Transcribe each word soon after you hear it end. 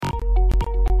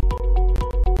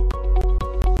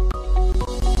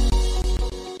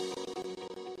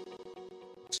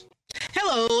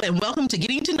and welcome to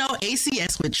Getting to Know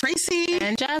ACS with Tracy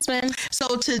and Jasmine.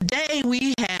 So today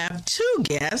we have two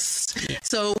guests.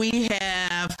 So we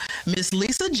have Miss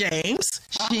Lisa James.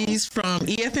 She's from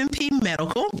EFMP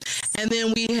Medical. And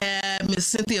then we have Miss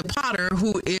Cynthia Potter,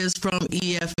 who is from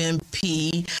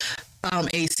EFMP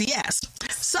ACS.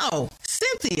 So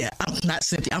Cynthia, not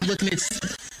Cynthia. I'm looking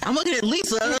at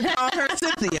Lisa. Call her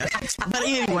Cynthia. But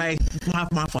anyway,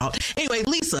 my fault. Anyway,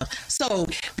 Lisa. So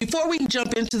before we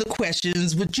jump into the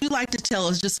questions, would you like to tell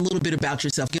us just a little bit about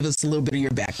yourself? Give us a little bit of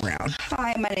your background.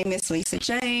 Hi, my name is Lisa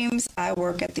James. I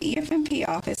work at the EFMP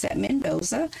office at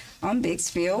Mendoza on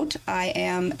Bixfield. I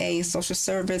am a social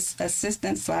service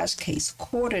assistant / case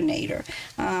coordinator.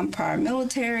 Prior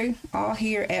military, all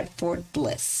here at Fort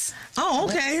Bliss. Oh,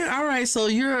 okay. All right. So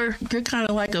you're kind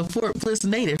of like a Fort Bliss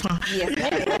native, huh?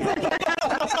 Yes.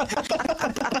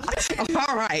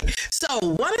 All right. So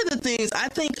one of the things I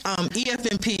think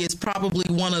EFMP is probably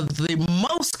one of the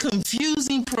most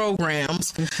confusing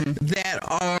programs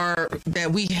that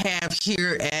we have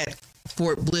here at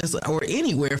Fort Bliss or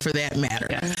anywhere for that matter.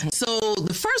 Yeah. So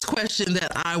the first question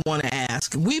that I want to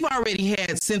ask, we've already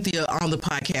had Cynthia on the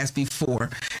podcast before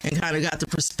and kind of got the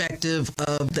perspective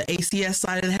of the ACS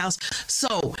side of the house.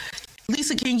 So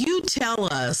Lisa, can you tell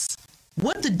us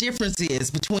what the difference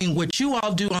is between what you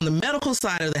all do on the medical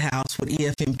side of the house with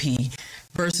EFMP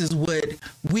versus what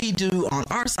we do on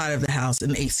our side of the house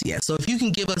in ACS? So if you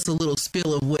can give us a little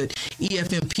spiel of what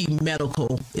EFMP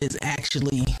Medical is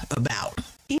actually about.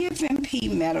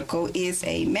 EFMP Medical is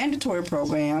a mandatory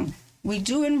program. We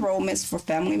do enrollments for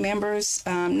family members,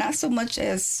 not so much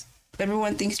as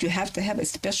everyone thinks you have to have a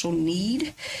special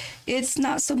need. It's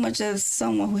not so much as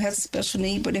someone who has a special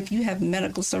need, but if you have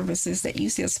medical services that you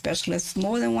see a specialist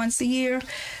more than once a year,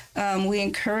 we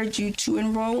encourage you to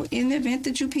enroll in the event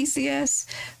that you PCS.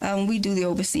 We do the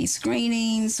overseas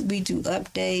screenings, we do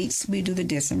updates, we do the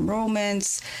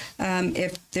disenrollments.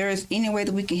 If there is any way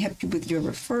that we can help you with your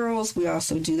referrals, we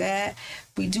also do that.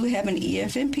 We do have an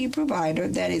EFMP provider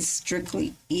that is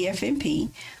strictly EFMP,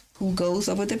 who goes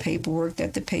over the paperwork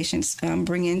that the patients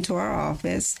bring into our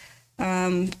office.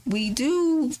 We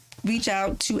do reach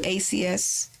out to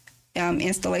ACS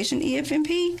installation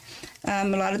EFMP. A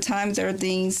lot of times there are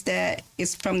things that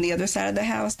is from the other side of the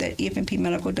house that EFMP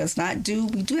Medical does not do.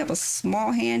 We do have a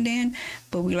small hand in,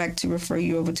 but we like to refer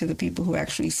you over to the people who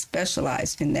actually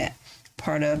specialize in that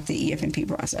part of the EFMP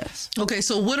process. Okay,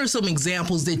 so what are some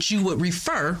examples that you would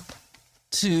refer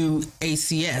to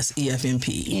ACS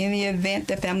EFMP? In the event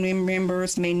that family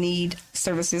members may need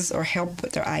services or help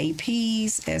with their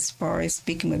IEPs, as far as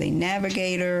speaking with a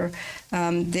navigator,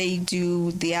 they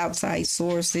do the outside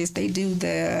sources, they do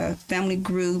the family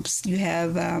groups. You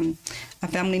have a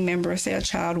family member, say a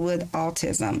child with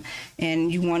autism,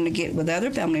 and you want to get with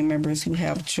other family members who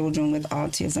have children with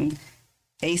autism.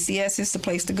 ACS is the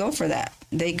place to go for that.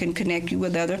 They can connect you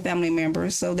with other family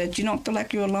members so that you don't feel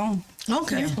like you're alone.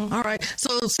 Okay. Yeah. All right.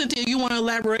 So, Cynthia, you want to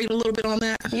elaborate a little bit on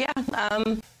that? Yeah.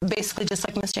 Basically, just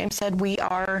like Ms. James said, we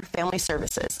are family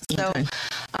services. So,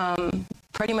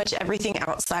 pretty much everything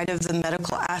outside of the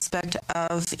medical aspect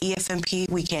of EFMP,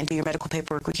 we can't do your medical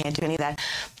paperwork. We can't do any of that.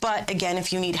 But again,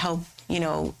 if you need help,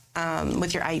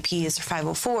 with your IEPs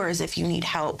or 504s, if you need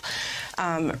help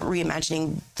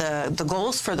reimagining the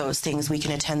goals for those things, we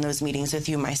can attend those meetings with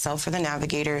you, myself, or the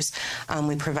navigators.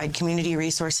 We provide community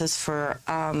resources for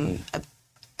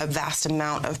a vast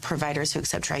amount of providers who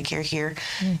accept TRICARE here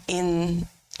in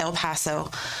El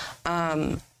Paso.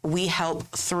 We help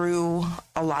through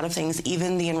a lot of things,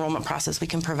 even the enrollment process. We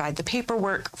can provide the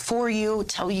paperwork for you,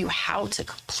 tell you how to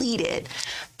complete it,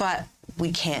 but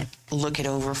we can't look it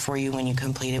over for you when you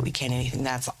complete it. We can't anything.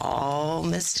 That's all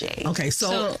Miss J. Okay,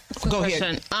 so quick go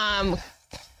question. ahead.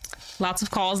 Lots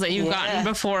of calls that you've gotten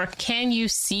before. Can you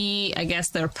see, I guess,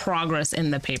 their progress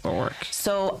in the paperwork?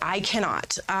 So I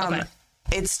cannot. Okay.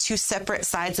 It's two separate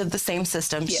sides of the same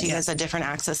system. Yes. She has a different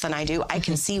access than I do. I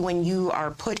can see when you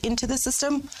are put into the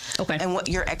system and what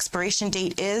your expiration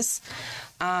date is.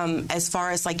 As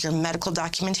far as like your medical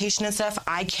documentation and stuff,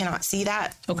 I cannot see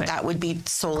that. Okay. That would be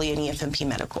solely an EFMP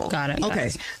Medical. Got it.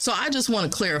 Okay. So I just want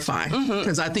to clarify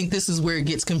because I think this is where it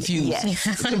gets confusing.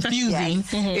 Yes. Confusing.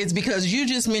 It's because you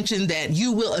just mentioned that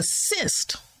you will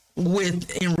assist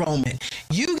with enrollment.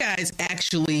 You guys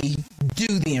actually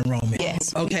do the enrollment.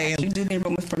 Yes. Okay. You do the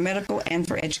enrollment for medical and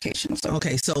for educational services.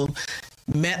 Okay. So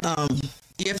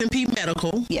EFMP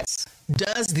Medical yes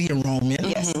does the enrollment.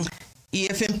 Yes.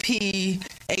 EFMP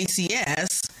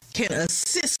ACS can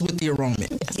assist with the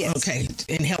enrollment. Yes. Okay,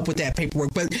 and help with that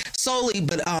paperwork. But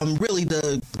really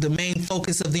the main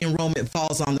focus of the enrollment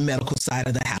falls on the medical side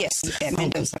of the house. Yes, at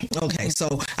Mendoza. Okay,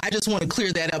 so I just want to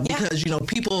clear that up because,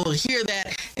 people hear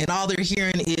that and all they're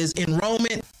hearing is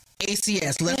enrollment,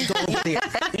 ACS. Let's go over there.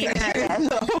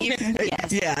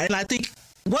 Yes. Yeah, and I think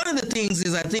one of the things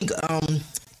is EFMP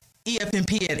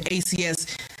at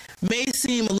ACS may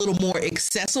seem a little more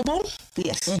accessible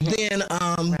Yes. than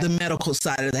the medical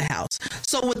side of the house.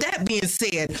 So with that being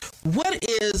said, what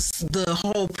is the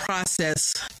whole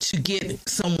process to get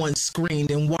someone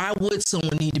screened, and why would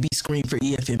someone need to be screened for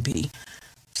EFMP?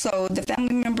 So the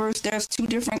family members, there's two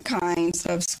different kinds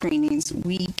of screenings.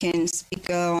 We can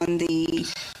speak on the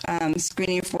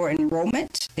screening for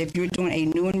enrollment, if you're doing a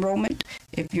new enrollment,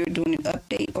 if you're doing an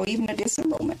update, or even a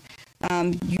disenrollment.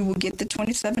 You will get the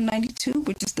 2792,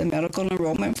 which is the medical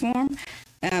enrollment form.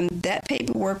 That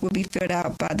paperwork will be filled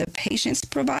out by the patient's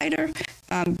provider.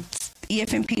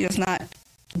 EFMP does not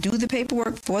do the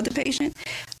paperwork for the patient.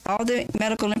 All the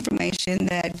medical information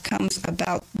that comes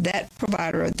about that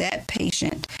provider or that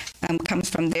patient comes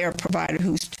from their provider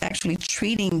who's actually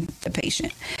treating the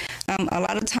patient. A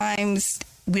lot of times,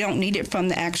 we don't need it from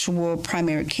the actual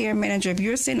primary care manager. If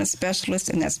you're seeing a specialist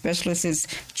and that specialist is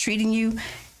treating you,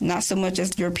 not so much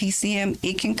as your PCM,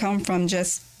 it can come from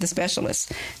just the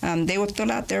specialist. They will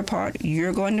fill out their part.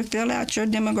 You're going to fill out your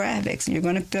demographics. You're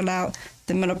going to fill out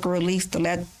the medical release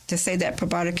to say that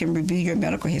provider can review your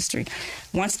medical history.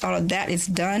 Once all of that is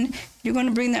done, you're going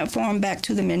to bring that form back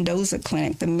to the Mendoza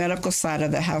Clinic, the medical side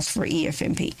of the house for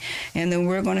EFMP. And then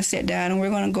we're going to sit down and we're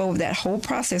going to go over that whole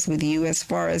process with you as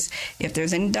far as if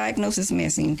there's any diagnosis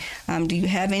missing. Do you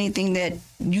have anything that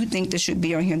you think that should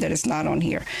be on here that is not on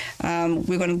here?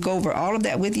 We're going to go over all of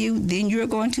that with you. Then you're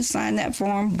going to sign that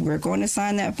form. We're going to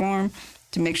sign that form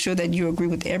to make sure that you agree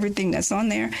with everything that's on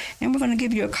there. And we're going to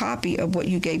give you a copy of what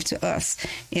you gave to us.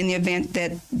 In the event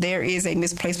that there is a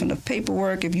misplacement of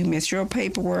paperwork, if you miss your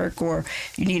paperwork or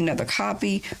you need another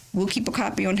copy, we'll keep a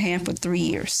copy on hand for 3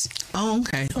 years. Oh,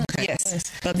 okay. Yes,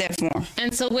 of that form.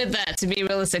 And so with that, to be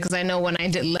realistic, because I know when I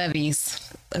did levies,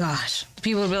 gosh,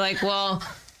 people would be like, well,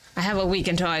 I have a week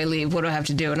until I leave. What do I have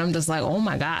to do? And I'm just like, oh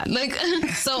my God.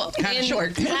 So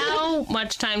short. How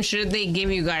much time should they give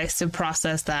you guys to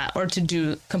process that or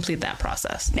to complete that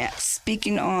process? Now,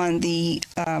 speaking on the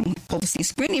overseas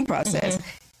screening process,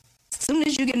 as soon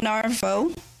as you get an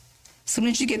RFO, as soon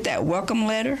as you get that welcome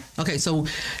letter, Okay, so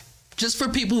just for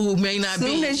people who may not as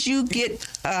soon be... as you get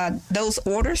those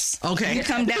orders, Okay. you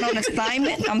come down on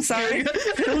assignment. I'm sorry.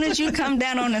 As soon as you come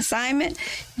down on assignment,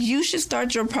 you should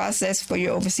start your process for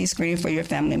your overseas screening for your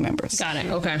family members. Got it.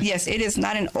 Okay. Yes, it is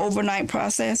not an overnight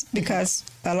process because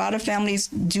a lot of families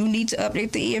do need to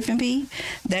update the EFMP.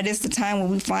 That is the time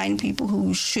when we find people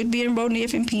who should be enrolled in the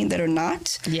EFMP that are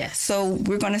not. Yes. So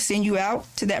we're going to send you out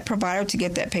to that provider to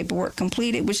get that paperwork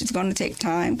completed, which is going to take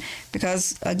time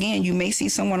because, again, you may see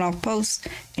someone off post.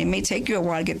 It may take you a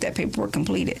while to get that paperwork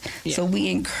completed. Yeah. So we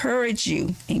encourage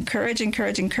you, encourage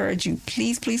you,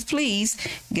 please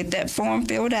get that form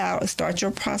filled out and start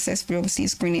your process for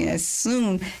overseas screening as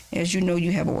soon as you know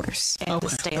you have orders. And to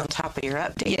stay on top of your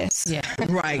updates. Yes. Yeah.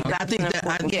 Right. I think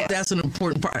that's an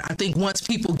important part. I think once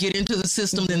people get into the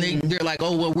system, then they're like,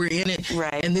 oh, well, we're in it.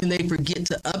 Right. And then they forget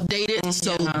to update it.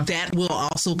 So that will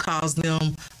also cause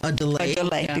them a delay.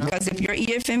 Because if your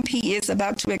EFMP is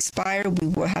about to expire, we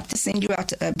will have to send you out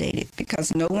to update it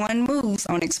because no one moves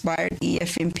on expired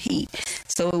EFMP.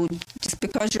 So just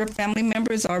because your family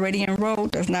member is already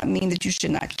enrolled does not mean that you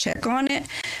should not check on it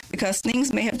because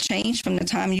things may have changed from the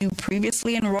time you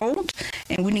previously enrolled,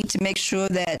 and we need to make sure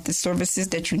that the services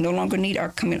that you no longer need are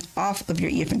coming off of your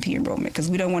EFMP enrollment because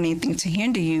we don't want anything to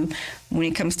hinder you when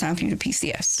it comes time for you to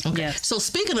PCS. Okay. Yes. So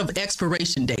speaking of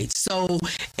expiration dates, so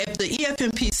if the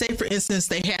EFMP, say for instance,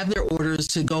 they have their orders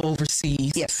to go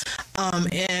overseas, Yes.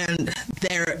 And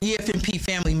their EFMP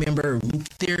family member,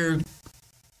 their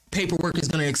paperwork is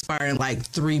going to expire in like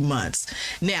 3 months.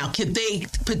 Now, could they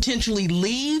potentially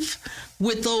leave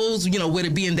with those, with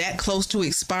it being that close to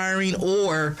expiring,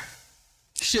 or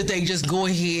should they just go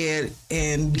ahead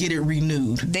and get it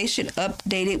renewed? They should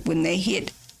update it when they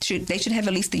hit. They should have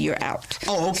at least a year out.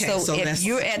 Oh, okay. So if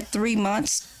you're at 3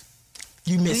 months,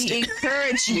 you missed we it.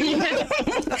 encourage you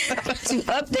to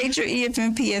update your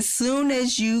EFMP as soon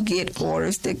as you get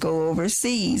orders that go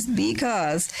overseas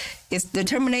because it's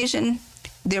determination,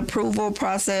 the approval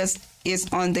process is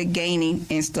on the gaining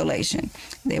installation.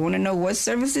 They want to know what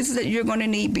services that you're going to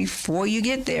need before you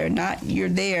get there, not you're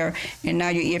there and now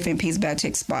your EFMP is about to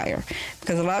expire.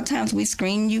 Because a lot of times we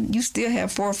screen you, you still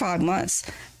have 4 or 5 months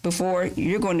before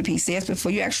you're going to PCS,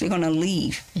 before you're actually going to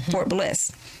leave Fort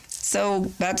Bliss.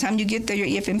 So by the time you get there, your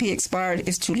EFMP expired,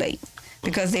 it's too late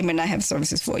because they may not have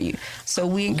services for you. So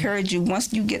we encourage you,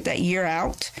 once you get that year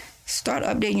out, start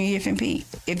updating your EFMP.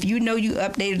 If you know you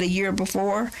updated a year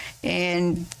before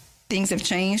and things have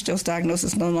changed, those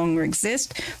diagnoses no longer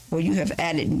exist, or you have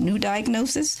added new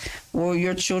diagnosis, or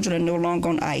your children are no longer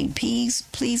on IEPs,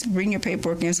 please bring your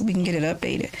paperwork in so we can get it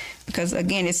updated. Because,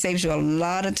 again, it saves you a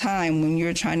lot of time when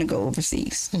you're trying to go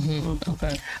overseas.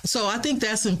 Okay. So I think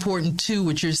that's important, too,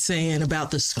 what you're saying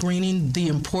about the screening, the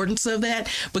importance of that.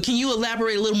 But can you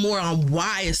elaborate a little more on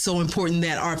why it's so important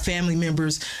that our family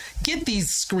members get these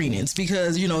screenings?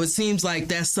 Because, you know, it seems like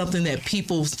that's something that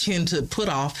people tend to put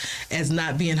off as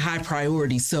not being high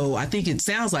priority. So I think it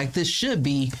sounds like this should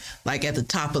be like at the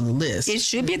top of the list. It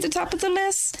should be at the top of the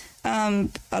list. A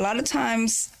lot of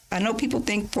times, I know people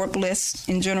think Fort Bliss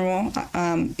in general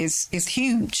is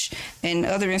huge, and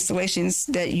other installations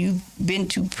that you've been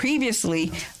to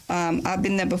previously, I've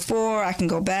been there before, I can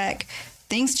go back.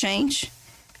 Things change.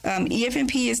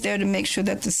 EFMP is there to make sure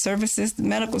that the services, the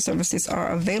medical services, are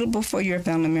available for your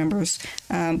family members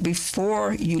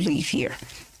before you leave here.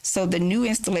 So the new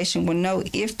installation will know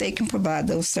if they can provide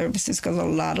those services, because a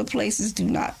lot of places do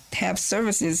not have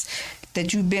services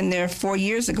that you've been there 4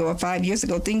 years ago or 5 years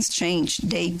ago. Things change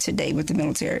day to day with the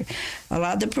military. A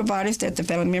lot of the providers that the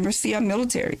family members see are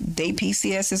military. They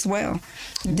PCS as well.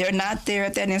 They're not there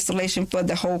at that installation for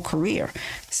the whole career.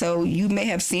 So you may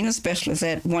have seen a specialist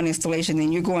at one installation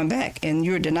and you're going back and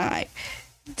you're denied.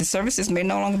 The services may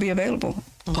no longer be available.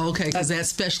 Okay, because that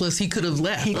specialist, he could have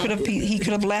left. He could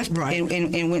have left Right.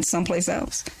 and went someplace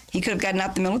else. He could have gotten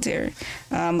out the military.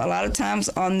 A lot of times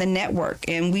on the network,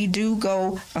 and we do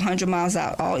go 100 miles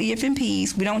out. All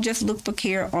EFMPs, we don't just look for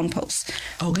care on post.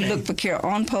 Okay. We look for care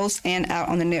on post and out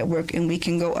on the network, and we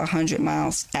can go 100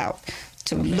 miles out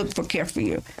to look for care for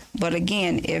you. But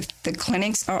again, if the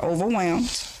clinics are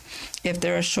overwhelmed, if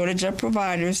there are a shortage of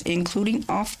providers, including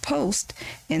off-post,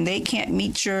 and they can't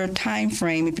meet your time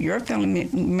frame, if your family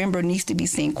member needs to be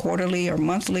seen quarterly or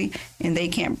monthly, and they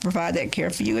can't provide that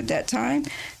care for you at that time,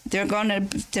 they're going to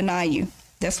deny you.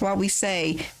 That's why we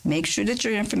say make sure that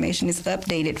your information is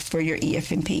updated for your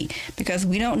EFMP, because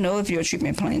we don't know if your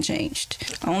treatment plan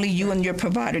changed. Only you and your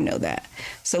provider know that.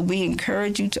 So we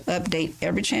encourage you to update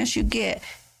every chance you get.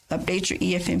 Update your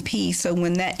EFMP, so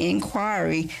when that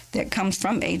inquiry that comes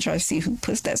from HRC, who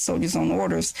puts that soldiers on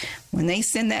orders, when they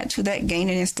send that to that gain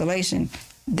and installation,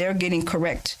 they're getting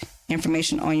correct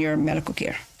information on your medical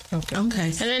care. Okay.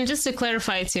 And then just to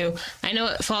clarify too, I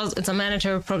know it's a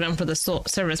mandatory program for the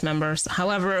service members.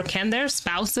 However, can their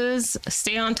spouses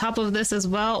stay on top of this as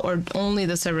well, or only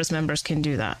the service members can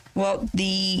do that? Well,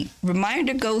 the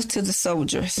reminder goes to the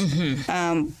soldiers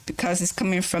because it's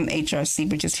coming from HRC,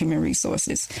 which is Human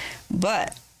Resources.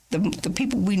 But the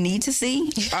people we need to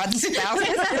see are the spouses.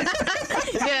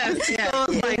 Yes. So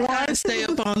it's like, gotta stay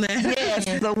up on that.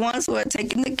 Yes, the ones who are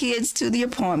taking the kids to the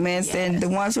appointments, and the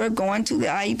ones who are going to the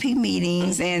IEP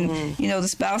meetings, and you know, the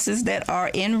spouses that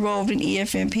are enrolled in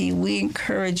EFMP. We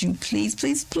encourage you, please,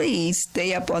 please, please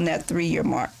stay up on that 3-year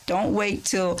mark. Don't wait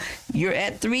till you're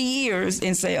at 3 years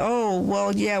and say, "Oh,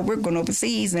 well, yeah, we're going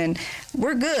overseas and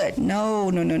we're good."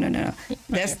 No.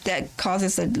 That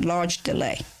causes a large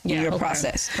delay in your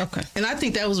process. Okay. And I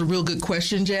think that was a real good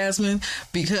question, Jasmine,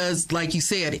 because like you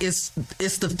said, it's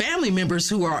the family members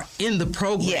who are in the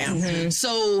program. Yes.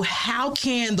 So how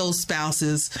can those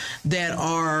spouses that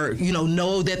are,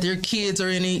 know that their kids are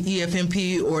in the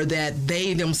EFMP, or that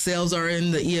they themselves are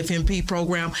in the EFMP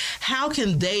program, how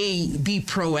can they be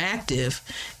proactive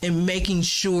in making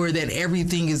sure that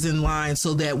everything is in line,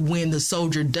 so that when the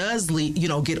soldier does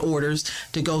get orders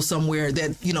to go somewhere,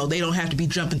 that, they don't have to be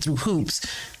jumping through hoops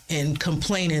and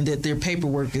complaining that their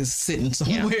paperwork is sitting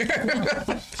somewhere.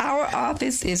 Yeah. Our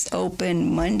office is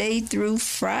open Monday through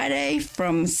Friday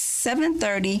from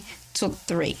 7:30 to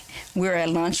 3. We're at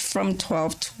lunch from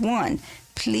 12 to 1.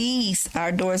 Please,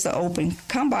 our doors are open.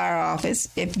 Come by our office.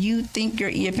 If you think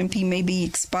your EFMP may be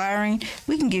expiring,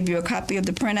 we can give you a copy of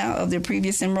the printout of the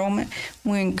previous enrollment.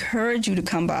 We encourage you to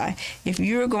come by. If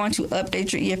you're going to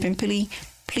update your EFMP,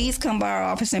 please come by our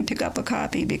office and pick up a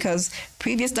copy, because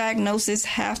previous diagnoses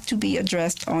have to be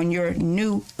addressed on your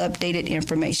new updated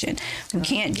information. We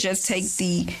can't just take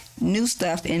the new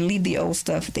stuff and leave the old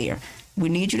stuff there. We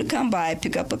need you to come by,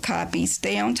 pick up a copy,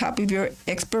 stay on top of your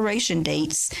expiration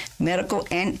dates, medical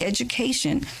and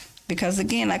education, because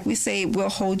again, like we say, we'll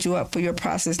hold you up for your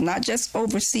process, not just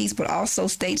overseas, but also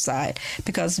stateside,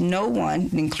 because no one,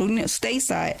 including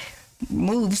stateside,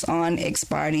 moves on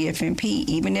expired EFMP.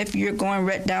 Even if you're going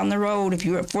right down the road, if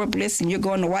you're at Fort Bliss and you're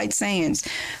going to White Sands,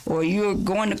 or you're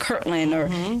going to Kirtland, or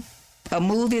a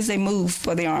move is a move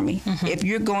for the Army. If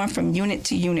you're going from unit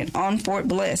to unit on Fort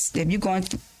Bliss, if you're going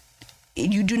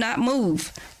you do not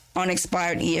move on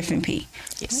expired EFMP.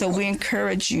 So we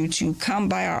encourage you to come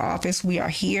by our office. We are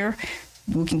here.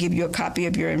 We can give you a copy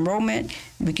of your enrollment.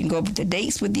 We can go over the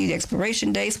dates with you, the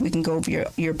expiration dates. We can go over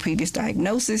your previous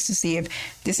diagnosis to see if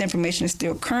this information is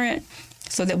still current,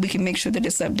 so that we can make sure that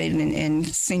it's updated and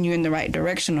send you in the right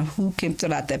direction of who can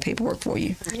fill out that paperwork for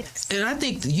you. Yes. And I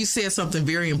think you said something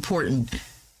very important,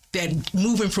 that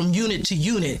moving from unit to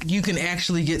unit, you can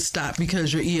actually get stopped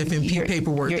because your EFMP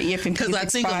paperwork. Your EFMP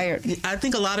is expired. I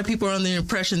think a lot of people are under the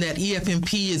impression that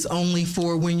EFMP is only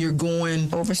for when you're going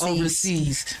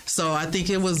overseas. So I think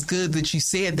it was good that you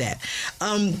said that.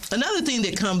 Another thing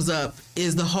that comes up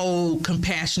is the whole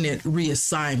compassionate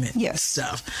reassignment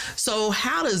stuff. So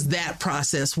how does that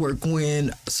process work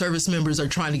when service members are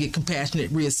trying to get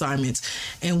compassionate reassignments,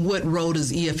 and what role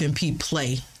does EFMP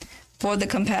play? For the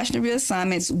compassionate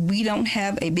reassignments, we don't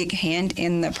have a big hand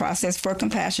in the process for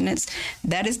compassionates.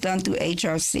 That is done through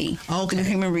HRC, through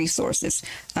Human Resources.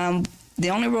 The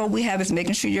only role we have is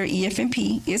making sure your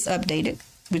EFMP is updated,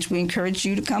 which we encourage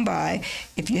you to come by.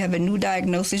 If you have a new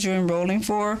diagnosis you're enrolling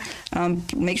for,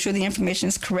 make sure the information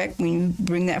is correct when you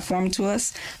bring that form to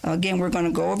us. Again, we're going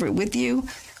to go over it with you.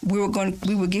 We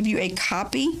will give you a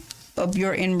copy of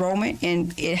your enrollment,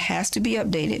 and it has to be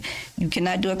updated. You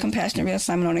cannot do a compassionate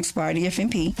reassignment on expired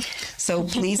EFMP. So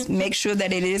please make sure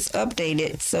that it is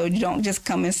updated, so you don't just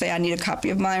come and say, I need a copy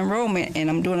of my enrollment and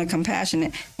I'm doing a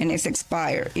compassionate and it's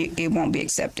expired. It won't be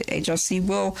accepted. HRC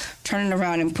will turn it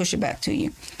around and push it back to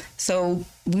you. So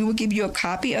we will give you a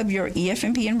copy of your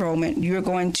EFMP enrollment. You're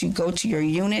going to go to your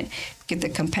unit, get the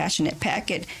compassionate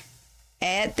packet,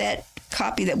 add that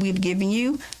copy that we've given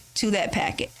you to that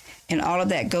packet. And all of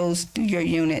that goes through your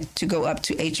unit to go up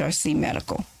to HRC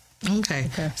Medical. Okay.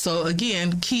 So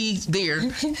again, key there,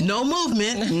 no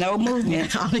movement. No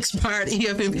movement. On expired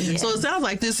EFMP. Yeah. So it sounds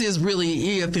like this is really,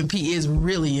 EFMP is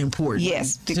really important.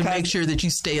 Yes. To make sure that you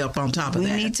stay up on top of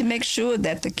that. We need to make sure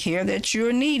that the care that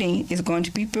you're needing is going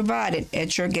to be provided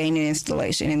at your gain and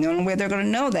installation. And the only way they're going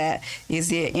to know that is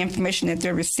the information that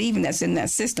they're receiving that's in that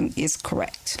system is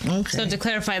correct. Okay. So to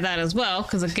clarify that as well,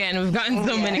 because again, we've gotten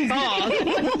so many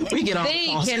calls. We get all they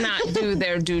calls. Cannot do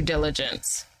their due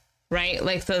diligence. Right?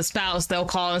 Like the spouse, they'll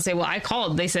call and say, well, I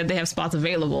called. They said they have spots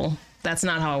available. That's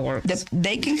not how it works.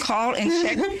 They can call and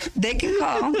check. They can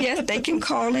call. Yes, they can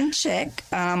call and check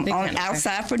on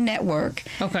outside for network.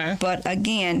 Okay. But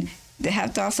again, they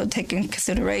have to also take in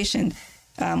consideration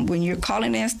when you're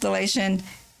calling the installation,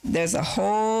 there's a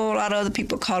whole lot of other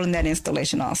people calling that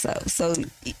installation also. So,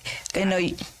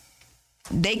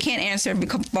 they can't answer every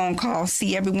phone call,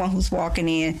 see everyone who's walking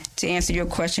in to answer your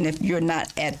question if you're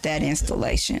not at that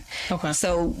installation. Okay.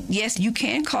 So, yes, you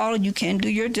can call, you can do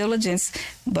your diligence,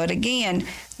 but again,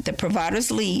 the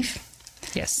providers leave.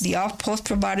 Yes. The off-post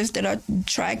providers that are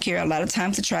TRICARE, a lot of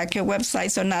times the TRICARE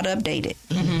websites are not updated.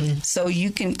 Mm-hmm. So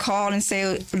you can call and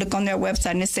say, look on their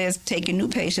website and it says taking new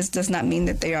patients, does not mean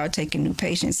that they are taking new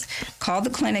patients. Call the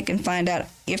clinic and find out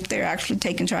if they're actually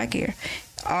taking TRICARE.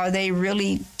 Are they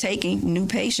really taking new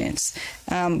patients?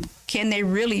 Can they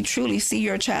really, truly see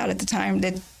your child at the time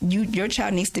that your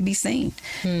child needs to be seen?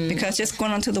 Because just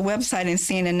going onto the website and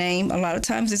seeing a name, a lot of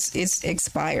times it's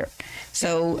expired.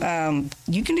 So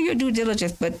you can do your due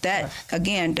diligence, but that,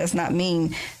 again, does not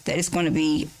mean that it's going to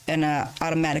be an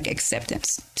automatic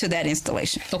acceptance to that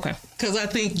installation. Okay. Because I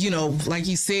think, like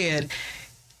you said,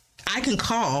 I can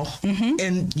call,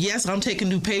 and yes, I'm taking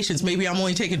new patients. Maybe I'm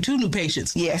only taking 2 new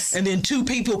patients. Yes. And then 2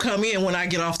 people come in when I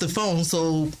get off the phone,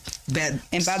 so that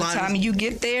and by the time you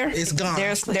get there, it's gone.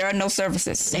 There are no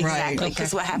services. Exactly,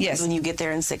 because what happens when you get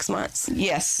there in 6 months?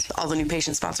 Yes. All the new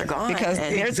patient spots are gone. Because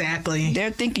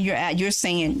they're thinking you're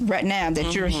saying right now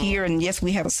that you're here, and yes,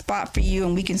 we have a spot for you,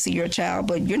 and we can see your child,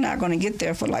 but you're not going to get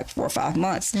there for like 4 or 5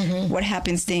 months. What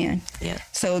happens then? Yeah.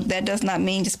 So that does not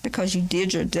mean just because you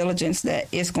did your diligence that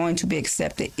it's going to be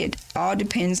accepted. It all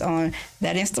depends on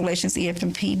that installation's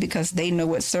EFMP because they know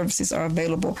what services are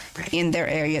available in their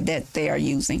area that they are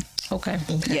using. Okay.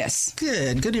 Yes.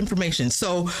 Good information.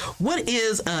 So what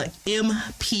is a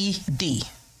MPD?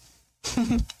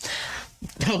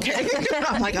 Okay.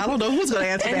 I'm like, I don't know who's going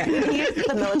to answer that. MPD is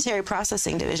the Military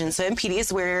Processing Division. So MPD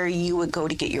is where you would go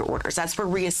to get your orders. That's where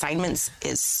reassignments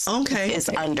is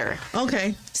under.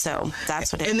 Okay. So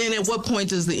that's what it is. And then at what point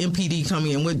does the MPD come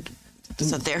in?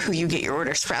 So they're who you get your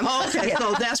orders from. Okay,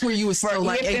 so that's where you would still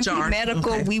like EFMP HR.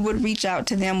 Medical, Okay. we would reach out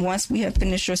to them once we have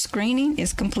finished your screening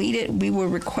is completed. We will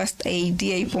request a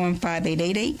DA form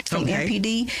 5888 from Okay.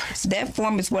 MPD. That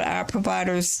form is what our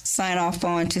providers sign off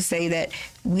on to say that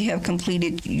we have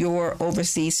completed your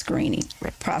overseas screening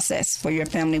process for your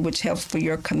family, which helps for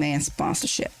your command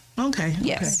sponsorship. Okay.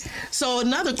 Yes. Okay. So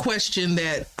another question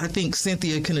that I think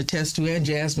Cynthia can attest to, and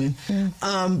Jasmine,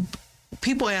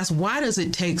 people ask, why does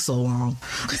it take so long?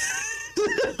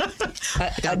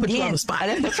 Gotta put you on the spot.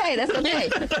 That's okay. That's okay.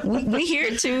 we hear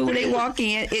it too when they walk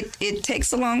in. It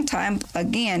takes a long time.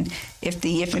 Again, if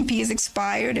the EFMP is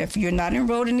expired, if you're not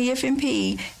enrolled in the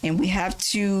EFMP, and we have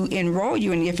to enroll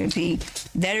you in the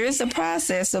EFMP, there is a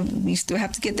process of we still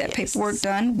have to get that paperwork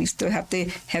done. We still have to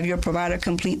have your provider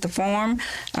complete the form.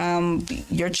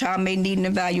 Your child may need an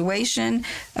evaluation,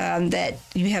 that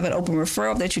you have an open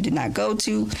referral that you did not go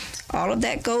to. All of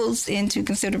that goes into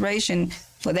consideration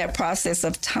for that process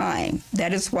of time.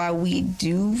 That is why we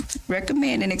do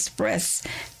recommend and express,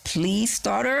 please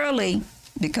start early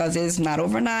because it's not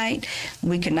overnight.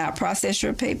 We cannot process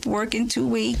your paperwork in 2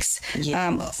 weeks.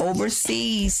 Yes.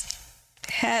 Overseas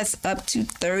has up to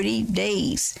 30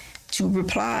 days to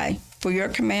reply for your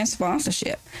command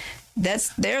sponsorship.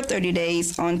 That's their 30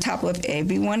 days on top of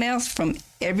everyone else from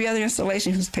every other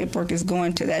installation whose paperwork is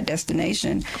going to that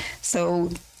destination. So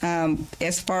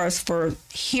as far as for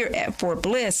here at Fort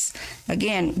Bliss,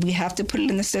 again, we have to put it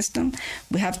in the system.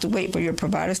 We have to wait for your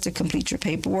providers to complete your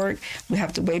paperwork. We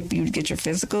have to wait for you to get your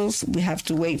physicals. We have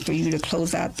to wait for you to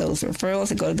close out those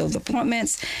referrals and go to those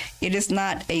appointments. It is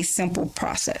not a simple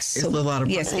process. It's a lot of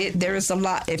yes, there is a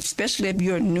lot, especially if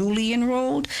you're newly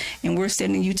enrolled and we're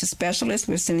sending you to specialists,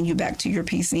 we're sending you back to your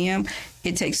PCM.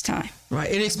 It takes time.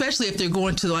 Right, and especially if they're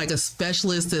going to like a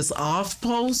specialist that's off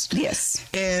post. Yes.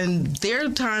 And their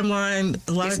timeline,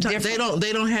 a lot It's of times different.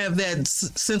 they don't have that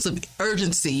sense of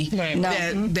urgency Right.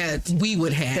 No. that we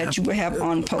would have. That you would have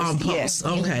on post. On post, Yes.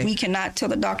 okay. We cannot tell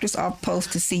the doctor's off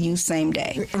post to see you same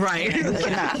day. Right. We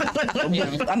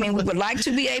cannot. I mean, we would like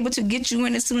to be able to get you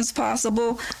in as soon as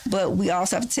possible, but we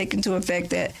also have to take into effect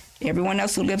that everyone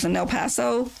else who lives in El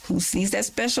Paso who sees that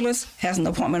specialist has an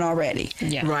appointment already.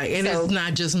 Yeah. Right, and So- it's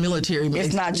not just military.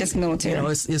 It's not just military. You know,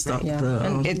 it's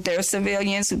the If there are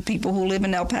civilians, people who live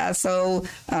in El Paso,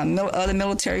 other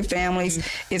military families,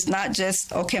 it's not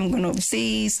just, okay, I'm going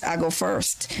overseas, I go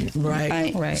first.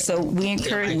 Right. Right. So we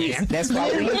encourage you. That's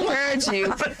why we encourage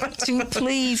you to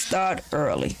please start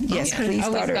early. Yes, please I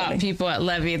always start got early. people at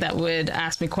Levy that would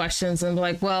ask me questions and be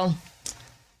like, well,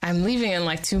 I'm leaving in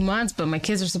like 2 months, but my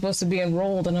kids are supposed to be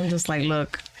enrolled. And I'm just like,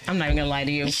 look, I'm not even going to lie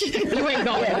to you. You ain't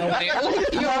going nowhere.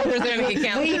 You're representing the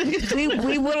county.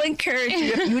 We will encourage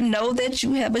you if you know that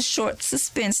you have a short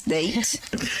suspense date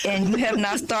and you have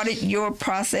not started your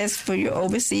process for your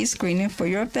overseas screening for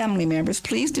your family members.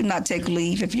 Please do not take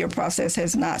leave if your process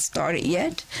has not started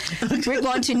yet. We're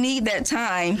going to need that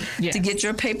time Yes. to get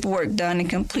your paperwork done and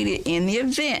completed in the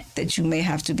event that you may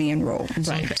have to be enrolled.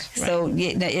 Right. So yeah,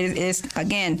 it is,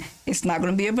 again, it's not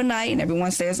going to be overnight and everyone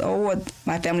says, oh, well,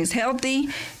 my family's healthy.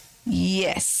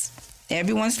 Yes,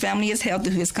 everyone's family is healthy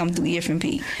who has come through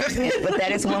EFMP. But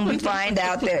that is when we find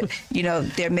out that,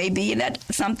 there may be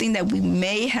something that we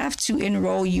may have to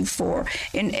enroll you for.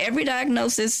 And every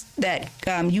diagnosis that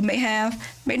you may have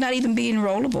may not even be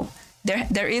enrollable.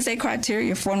 There is a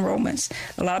criteria for enrollments.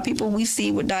 A lot of people we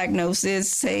see with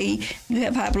diagnosis say you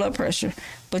have high blood pressure,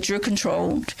 but you're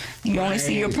controlled. You only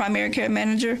see your primary care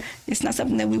manager. It's not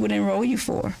something that we would enroll you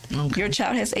for. Okay. Your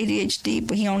child has ADHD,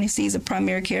 but he only sees a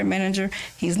primary care manager.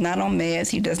 He's not on meds.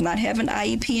 He does not have an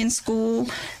IEP in school.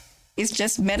 It's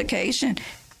just medication.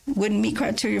 Wouldn't meet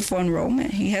criteria for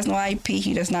enrollment. He has no IEP.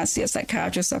 He does not see a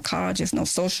psychiatrist, psychologist, no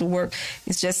social work.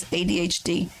 It's just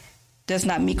ADHD. Does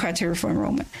not meet criteria for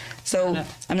enrollment. So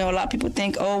I know a lot of people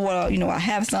think, oh, well, I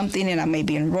have something and I may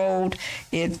be enrolled.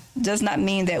 It does not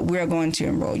mean that we're going to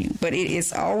enroll you, but it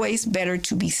is always better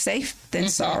to be safe than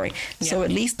sorry. Yeah. So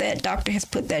at least that doctor has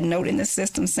put that note in the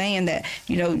system saying that,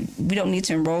 we don't need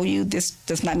to enroll you. This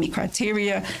does not meet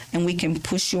criteria and we can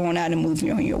push you on out and move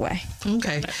you on your way.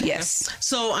 Okay. Yes.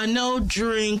 So I know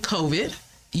during COVID,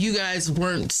 you guys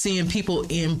weren't seeing people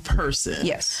in person.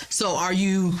 Yes. So are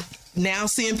you now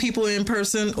seeing people in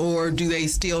person, or do they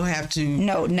still have to?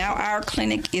 No, now our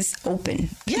clinic is open.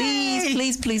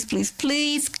 Yay!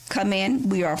 Please come in.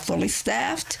 We are fully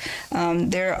staffed.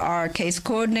 There are case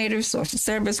coordinators, social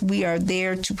service. We are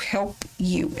there to help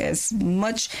you as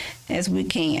much as we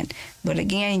can. But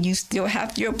again, you still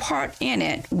have your part in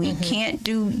it. We can't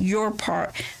do your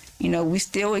part. We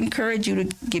still encourage you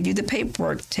to give you the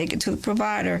paperwork, take it to the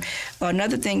provider.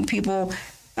 Another thing, people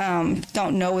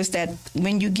don't know is that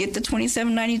when you get the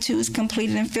 2792s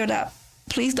completed and filled out,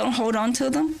 please don't hold on to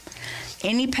them.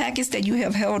 Any package that you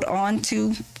have held on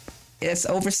to it's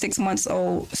over 6 months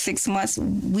old, 6 months,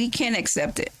 we can't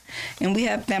accept it. And we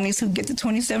have families who get the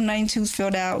 2792s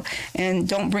filled out and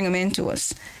don't bring them in to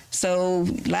us. So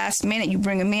last minute you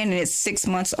bring them in and it's 6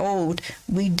 months old.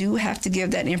 We do have to give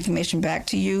that information back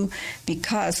to you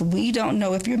because we don't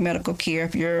know if your medical care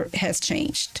has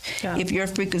changed, if your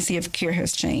frequency of care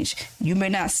has changed. You may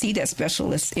not see that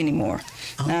specialist anymore.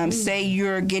 Say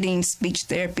you're getting speech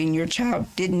therapy and your child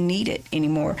didn't need it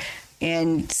anymore.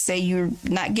 And say you're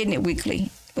not getting it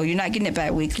weekly or you're not getting it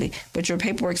bi-weekly, but your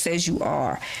paperwork says you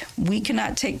are. We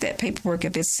cannot take that paperwork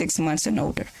if it's 6 months and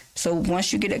older. So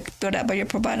once you get it filled out by your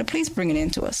provider, please bring it in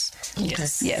to us. Okay.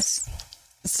 Yes.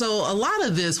 So a lot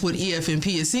of this with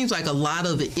EFMP, it seems like a lot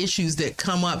of the issues that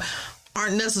come up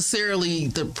aren't necessarily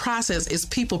the process, it's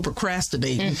people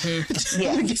procrastinating.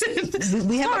 Yeah.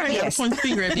 We have point the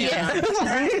finger at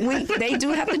the they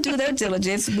do have to do their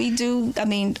diligence. We do. I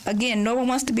mean, again, no one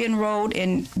wants to be enrolled,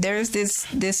 and there's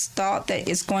this thought that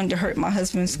it's going to hurt my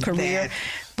husband's career.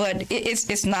 But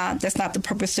it's not. That's not the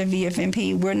purpose of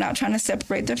EFMP. We're not trying to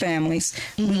separate the families.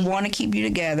 We want to keep you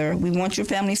together. We want your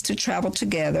families to travel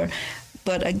together.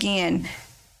 But again,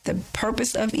 the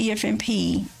purpose of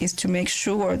EFMP is to make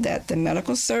sure that the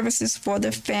medical services for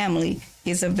the family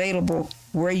is available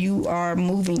where you are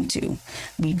moving to.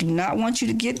 We do not want you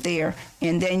to get there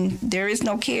and then there is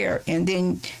no care, and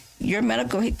then your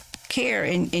medical care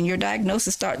and your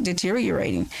diagnosis start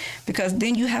deteriorating, because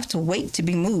then you have to wait to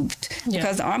be moved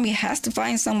because the Army has to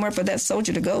find somewhere for that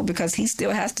soldier to go because he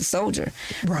still has to soldier.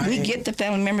 Right. We get the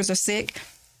family members are sick,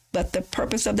 but the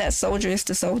purpose of that soldier is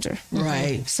to soldier.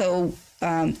 Right. So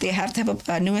they have to have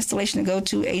a new installation to go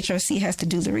to. HRC has to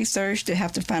do the research. They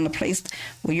have to find a place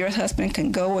where your husband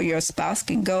can go or your spouse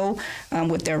can go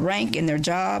with their rank and their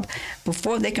job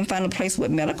before they can find a place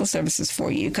with medical services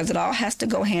for you, because it all has to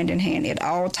go hand in hand. It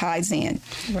all ties in.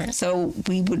 Right. So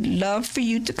we would love for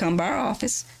you to come by our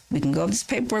office. We can go over this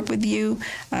paperwork with you.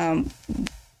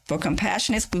 For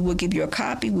Compassionates, we will give you a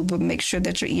copy. We will make sure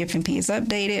that your EFMP is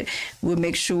updated. We'll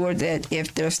make sure that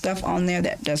if there's stuff on there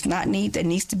that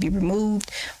needs to be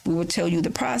removed, we will tell you the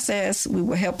process. We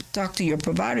will help talk to your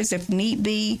providers if need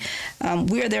be.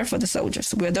 We are there for the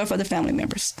soldiers. We're there for the family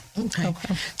members. Okay.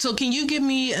 So can you give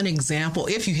me an example,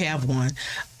 if you have one,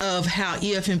 of how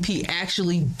EFMP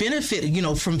actually benefited,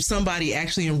 from somebody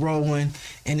actually enrolling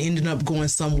and ending up going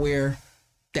somewhere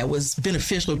that was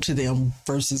beneficial to them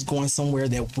versus going somewhere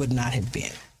that would not have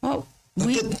been? Well,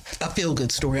 a feel-good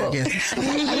story, I guess.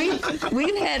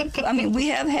 We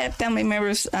have had family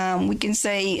members, we can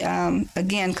say,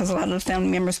 again, because a lot of the family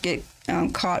members get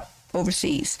caught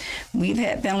overseas. We've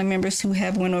had family members who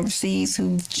have went overseas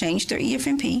who've changed their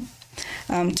EFMP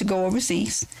to go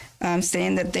overseas,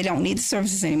 saying that they don't need the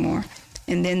services anymore.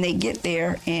 And then they get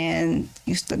there and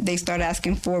they start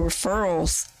asking for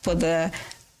referrals for the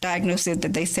diagnosis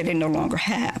that they said they no longer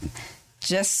have,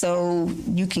 just so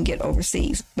you can get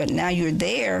overseas. But now you're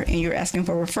there and you're asking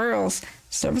for referrals,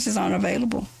 services aren't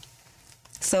available.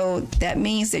 So that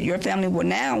means that your family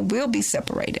will be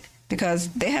separated because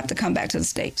they have to come back to the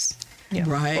States. Yeah.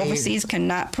 Right. Overseas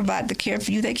cannot provide the care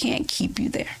for you. They can't keep you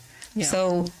there. Yeah.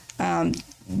 So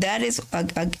that is,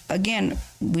 again,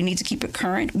 we need to keep it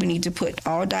current. We need to put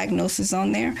all diagnoses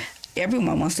on there.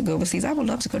 Everyone wants to go overseas. I would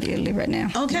love to go to Italy right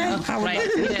now. Okay. I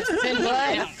would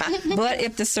love but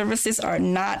if the services are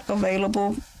not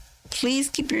available, please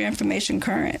keep your information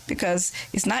current, because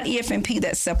it's not EFMP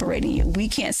that's separating you. We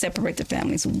can't separate the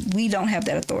families. We don't have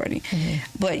that authority. Mm-hmm.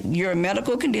 But your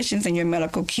medical conditions and your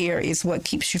medical care is what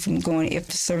keeps you from going if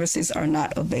the services are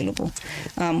not available.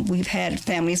 We've had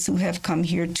families who have come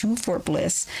here to Fort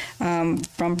Bliss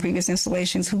from previous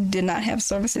installations who did not have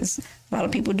services. A lot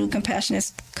of people do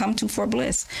Compassionates come to Fort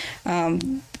Bliss.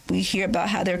 We hear about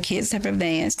how their kids have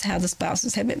advanced, how the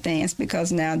spouses have advanced,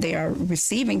 because now they are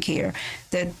receiving care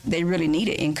that they really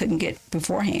needed and couldn't get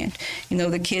beforehand.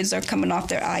 The kids are coming off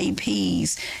their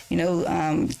IEPs.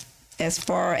 As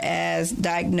far as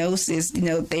diagnosis,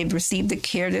 they've received the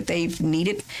care that they've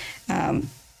needed.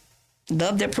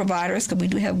 Love their providers, because we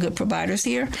do have good providers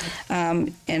here.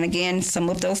 And again, some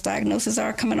of those diagnoses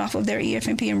are coming off of their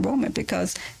EFMP enrollment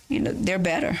because, they're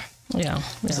better. Yeah.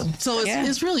 So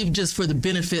it's really just for the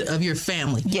benefit of your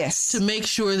family. Yes. To make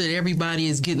sure that everybody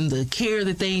is getting the care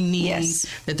that they need, yes,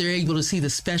 that they're able to see the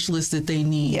specialists that they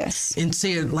need. Yes.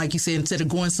 Instead, like you said, instead of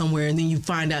going somewhere and then you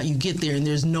find out you get there and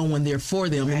there's no one there for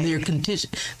them, right, and their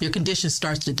condition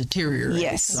starts to deteriorate.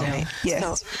 Yes. So, right.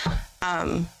 Yes. So,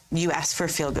 You asked for a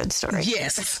feel-good story.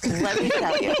 Yes. Let me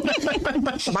tell you.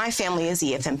 My family is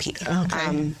EFMP.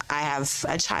 Okay. I have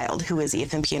a child who is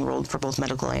EFMP enrolled for both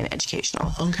medical and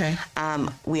educational. Okay.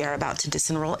 We are about to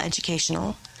disenroll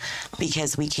educational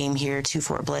because we came here to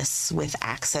Fort Bliss with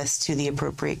access to the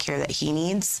appropriate care that he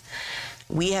needs.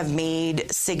 We have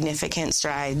made significant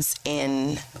strides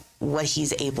in what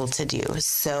he's able to do.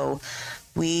 So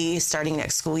we, starting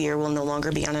next school year, will no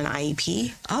longer be on an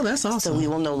IEP. Oh, that's awesome. So we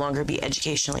will no longer be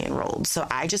educationally enrolled. So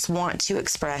I just want to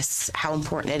express how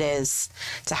important it is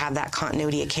to have that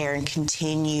continuity of care and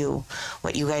continue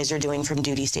what you guys are doing from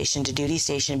duty station to duty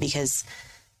station, because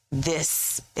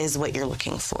this is what you're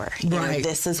looking for. You know, Right.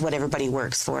 this is what everybody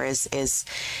works for, is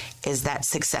that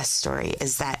success story,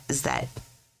 is that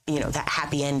you know, that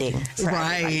happy ending for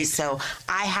everybody. Right. So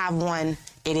I have one.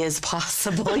 It is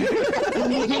possible. You're like,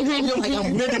 I'm living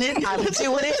it. I'm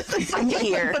doing it. I'm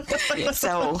here.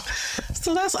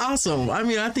 So that's awesome. I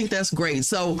mean, I think that's great.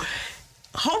 So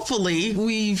hopefully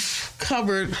we've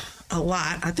covered a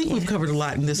lot. I think we've covered a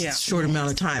lot in this short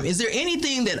amount of time. Is there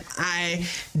anything that I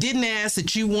didn't ask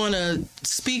that you want to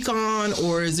speak on,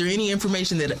 or is there any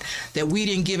information that we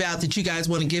didn't give out that you guys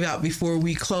want to give out before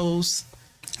we close?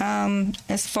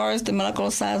 As far as the medical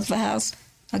side of the house,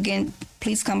 again,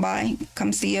 please come by,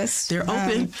 come see us. They're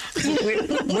open.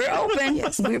 We're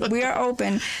open. We are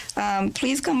open.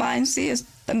 Please come by and see us.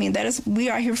 I mean, we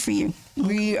are here for you.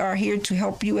 We are here to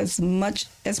help you as much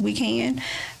as we can.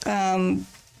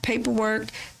 Paperwork,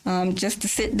 just to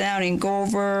sit down and go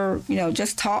over,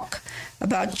 just talk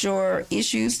about your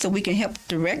issues so we can help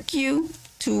direct you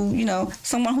to,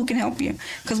 someone who can help you.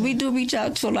 Because we do reach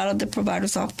out to a lot of the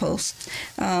providers off post.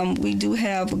 We do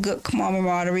have a good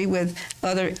camaraderie with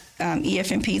other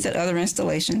EFMPs at other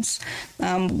installations.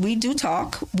 We do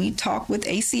talk. We talk with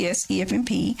ACS,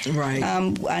 EFMP. Right.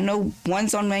 I know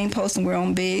one's on main post and we're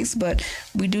on Biggs, but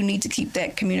we do need to keep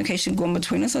that communication going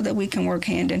between us so that we can work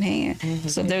hand in hand. Mm-hmm.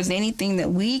 So if there's anything that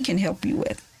we can help you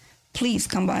with, please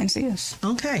come by and see us.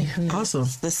 Okay, awesome.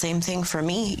 The same thing for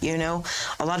me.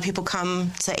 A lot of people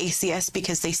come to ACS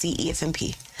because they see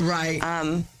EFMP. Right.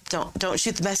 Don't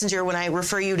shoot the messenger when I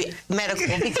refer you to medical,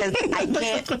 because I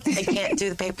can't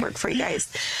do the paperwork for you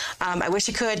guys. I wish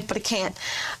I could, but I can't.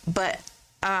 But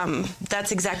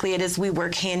that's exactly it. Is we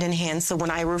work hand in hand. So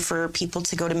when I refer people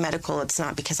to go to medical, it's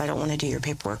not because I don't want to do your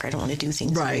paperwork. I don't want to do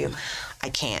things for you. I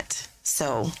can't.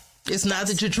 So it's not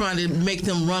that you're trying to make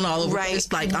them run all over. Right.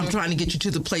 It's like, I'm trying to get you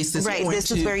to the place that's going This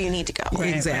is where you need to go.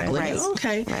 Right, exactly. Right.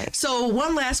 Okay. Right. So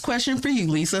one last question for you,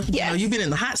 Lisa. Yes. You've been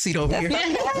in the hot seat over here.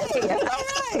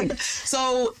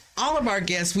 So all of our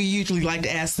guests, we usually like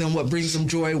to ask them what brings them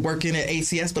joy working at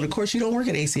ACS, but of course you don't work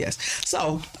at ACS.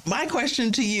 So my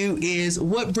question to you is,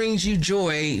 what brings you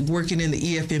joy working in the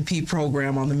EFMP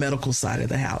program on the medical side of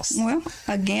the house? Well,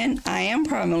 again, I am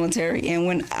paramilitary, and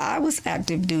when I was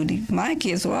active duty, my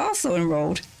kids were also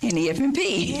enrolled in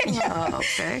EFMP. Oh,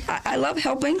 okay. I love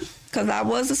helping because I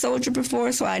was a soldier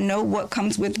before, so I know what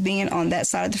comes with being on that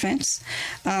side of the fence.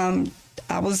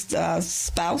 I was a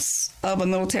spouse of a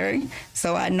military,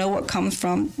 so I know what comes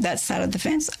from that side of the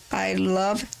fence. I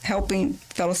love helping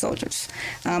fellow soldiers.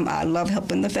 I love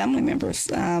helping the family members.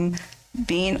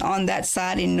 Being on that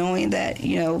side and knowing that,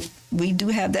 we do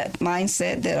have that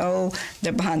mindset that,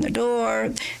 they're behind the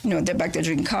door, they're back there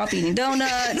drinking coffee, eating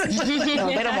donuts, they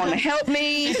don't want to help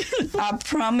me. I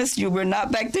promise you, we're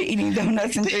not back there eating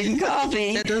donuts and drinking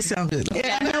coffee. That does sound good.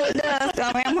 Yeah, I know it does.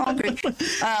 I am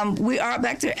hungry. We are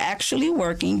back there actually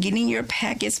working, getting your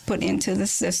packets put into the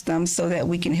system so that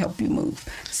we can help you move.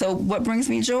 So what brings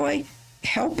me joy?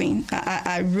 Helping.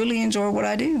 I really enjoy what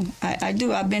I do. I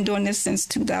do. I've been doing this since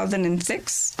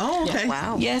 2006. Oh, okay.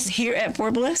 Wow. Yes, here at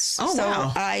Fort Bliss. Oh, so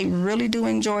wow. I really do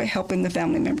enjoy helping the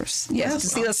family members. Yes, That's to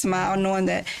see a smile knowing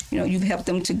that, you've helped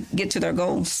them to get to their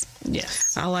goals.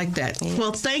 Yes. I like that.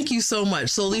 Well, thank you so much.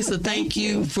 So, Lisa, thank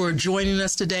you for joining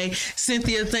us today.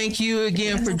 Cynthia, thank you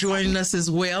again for joining us as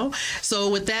well. So,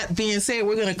 with that being said,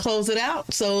 we're going to close it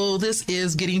out. So, this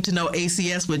is Getting to Know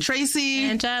ACS with Tracy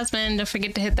And Jasmine, don't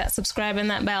forget to hit that subscribe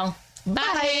and that bell.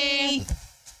 Bye.